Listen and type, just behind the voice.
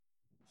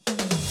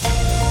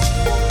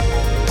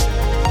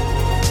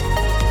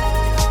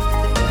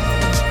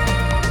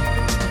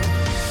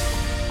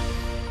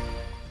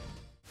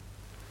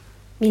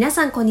皆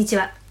さんこんにち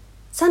は。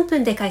3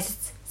分で解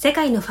説世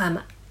界のファー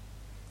マ。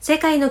世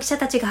界の記者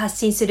たちが発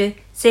信する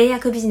製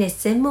薬ビジネ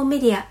ス専門メ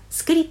ディア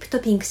スクリプ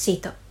トピンクシー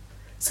ト。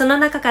その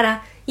中か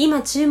ら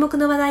今注目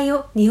の話題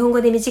を日本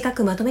語で短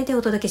くまとめて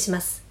お届けしま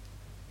す。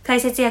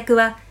解説役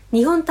は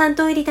日本担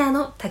当エディター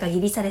の高木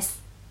梨沙で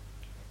す。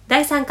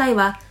第3回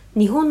は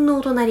日本の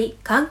お隣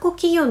韓国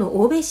企業の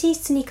欧米進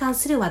出に関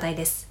する話題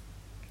です。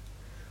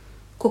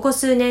ここ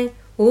数年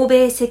欧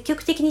米へ積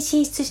極的に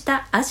進出し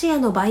たアジア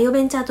のバイオ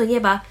ベンチャーといえ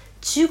ば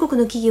中国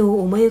の企業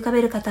を思い浮か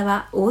べる方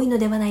は多いの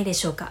ではないで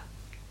しょうか。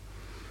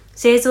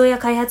製造や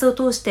開発を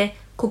通して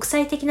国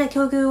際的な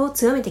協業を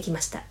強めてき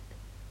ました。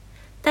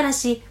ただ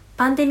し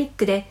パンデミッ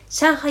クで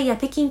上海や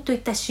北京とい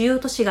った主要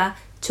都市が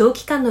長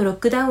期間のロッ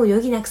クダウンを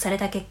余儀なくされ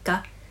た結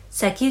果、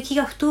先行き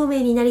が不透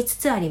明になりつ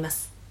つありま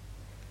す。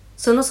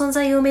その存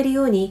在を埋める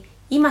ように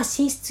今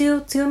進出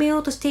を強めよ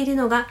うとしている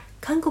のが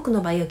韓国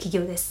のバイオ企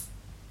業です。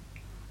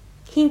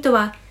ヒント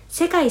は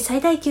世界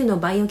最大級の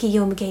バイオ企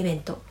業向けイベン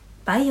ト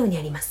バイオに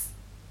あります。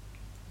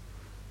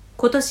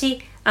今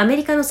年アメ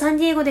リカのサン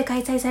ディエゴで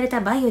開催された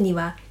バイオに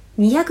は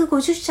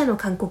250社の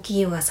韓国企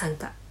業が参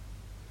加。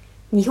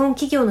日本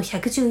企業の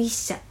111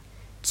社、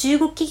中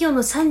国企業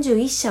の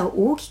31社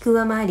を大きく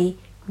上回り、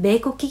米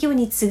国企業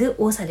に次ぐ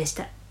多さでし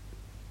た。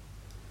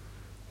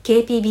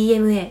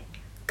KPBMA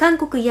韓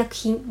国医薬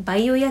品バ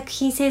イオ薬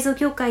品製造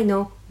協会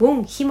のウォ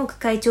ン・ヒモク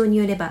会長に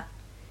よれば、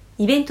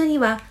イベントに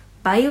は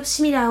バイオ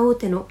シミラー大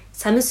手の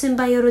サムスン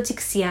バイオロジ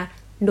クスや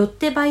ロッ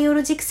テバイオ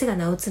ロジクスが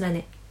名を連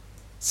ね、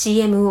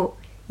CMO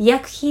医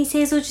薬品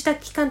製造受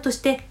託機関とし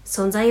て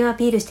存在をア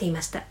ピールしてい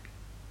ました。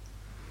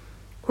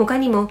他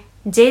にも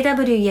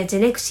JW やジェ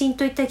ネクシン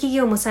といった企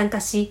業も参加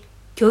し、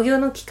協業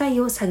の機会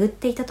を探っ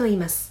ていたといい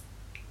ます。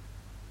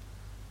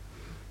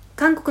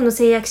韓国の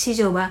製薬市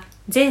場は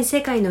全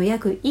世界の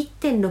約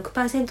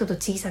 1.6% と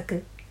小さ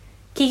く、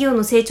企業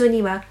の成長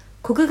には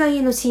国外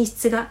への進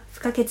出が不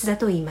可欠だ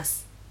といいま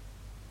す。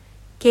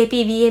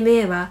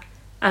KPBMA は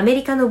アメ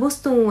リカのボス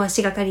トンを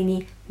足がかり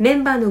にメ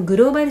ンバーのグ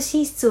ローバル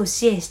進出を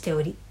支援して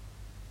おり、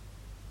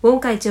ウォン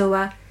会長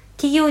は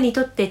企業に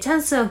とってチャ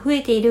ンスは増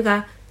えている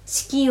が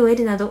資金を得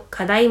るなど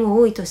課題も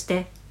多いとし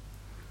て、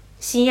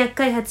新薬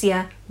開発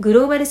やグ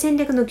ローバル戦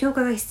略の強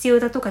化が必要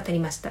だと語り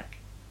ました。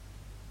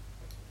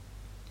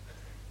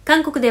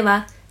韓国で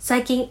は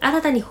最近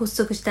新たに発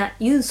足した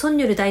ユン・ソン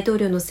ニョル大統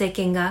領の政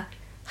権が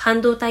半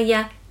導体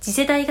や次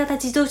世代型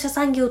自動車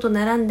産業と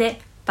並ん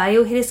でバイ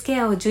オヘルスケ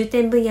アを重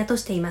点分野と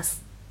していま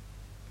す。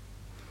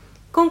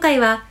今回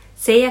は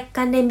製薬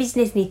関連ビジ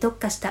ネスに特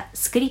化した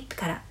スクリップ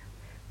から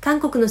韓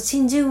国のシ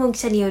ン・ジュンウォン記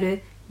者によ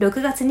る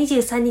6月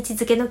23日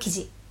付の記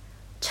事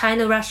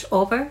China Rush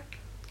Over?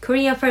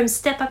 Korea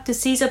Firms Step Up to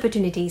Seize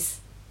Opportunities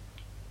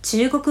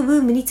中国ブ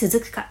ームに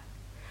続くか、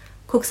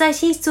国際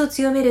進出を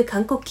強める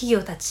韓国企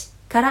業たち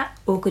から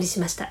お送り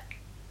しました。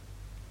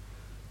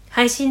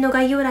配信の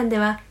概要欄で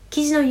は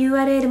記事の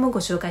URL もご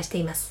紹介して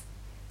います。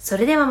そ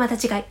れではまた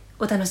次回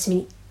お楽しみ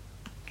に。